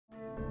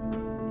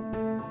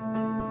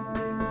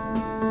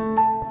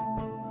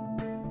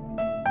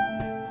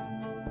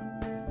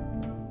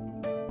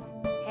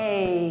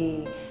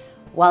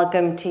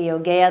Welcome to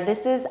Yogea.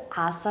 This is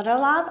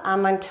Asana Lab.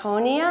 I'm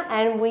Antonia,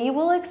 and we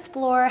will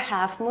explore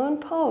half moon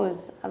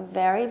pose, a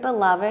very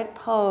beloved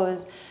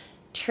pose.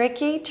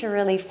 Tricky to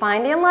really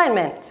find the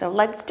alignment, so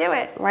let's do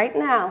it right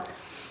now.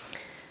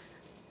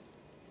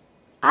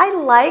 I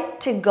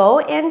like to go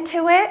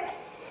into it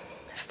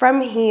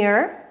from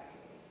here.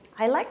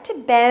 I like to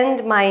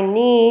bend my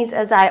knees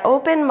as I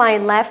open my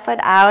left foot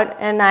out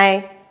and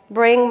I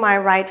bring my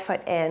right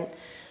foot in.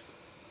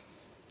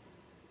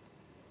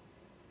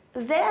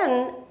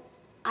 Then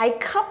I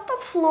cup the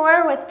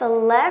floor with the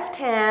left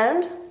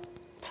hand,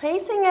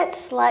 placing it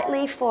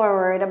slightly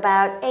forward,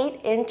 about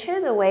 8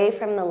 inches away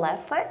from the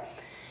left foot.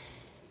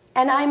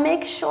 And I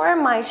make sure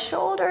my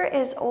shoulder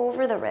is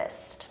over the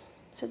wrist.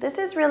 So this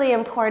is really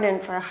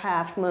important for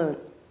half moon.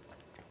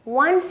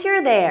 Once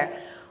you're there,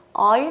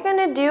 all you're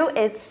gonna do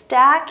is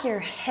stack your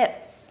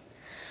hips.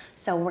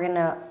 So we're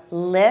gonna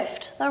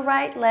lift the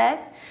right leg.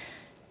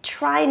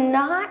 Try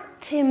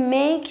not to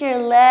make your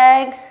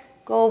leg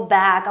go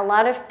back. A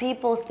lot of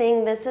people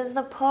think this is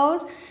the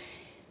pose.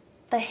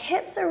 The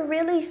hips are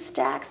really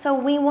stacked, so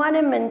we want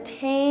to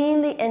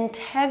maintain the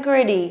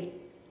integrity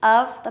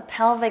of the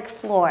pelvic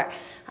floor.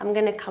 I'm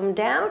going to come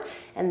down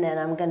and then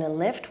I'm going to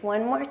lift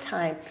one more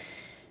time.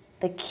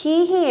 The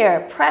key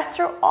here, press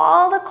through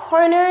all the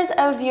corners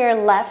of your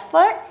left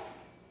foot.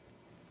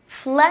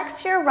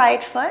 Flex your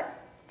right foot.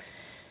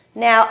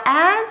 Now,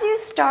 as you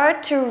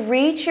start to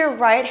reach your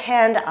right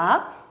hand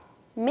up,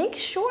 make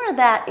sure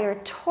that your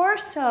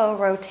torso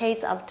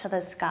rotates up to the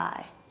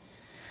sky.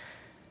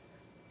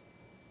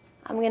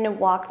 I'm going to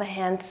walk the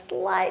hand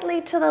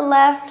slightly to the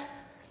left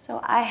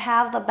so I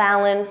have the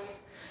balance.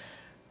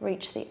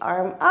 Reach the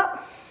arm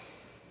up.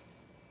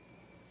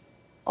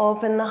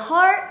 Open the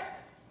heart.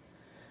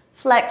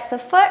 Flex the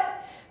foot.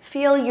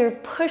 Feel you're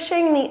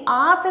pushing the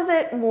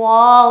opposite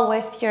wall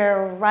with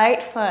your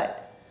right foot.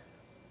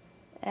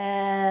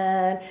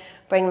 And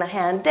bring the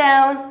hand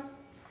down.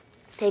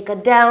 Take a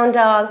down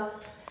dog.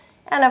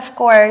 And of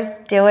course,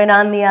 do it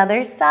on the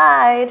other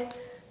side.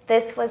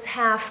 This was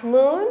half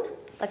moon,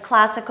 the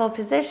classical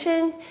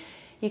position.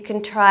 You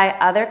can try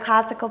other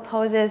classical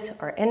poses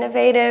or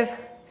innovative.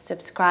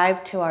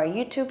 Subscribe to our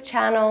YouTube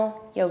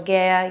channel,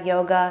 Yogea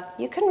Yoga.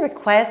 You can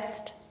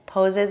request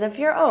poses of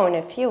your own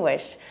if you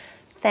wish.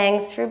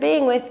 Thanks for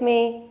being with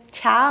me.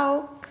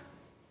 Ciao.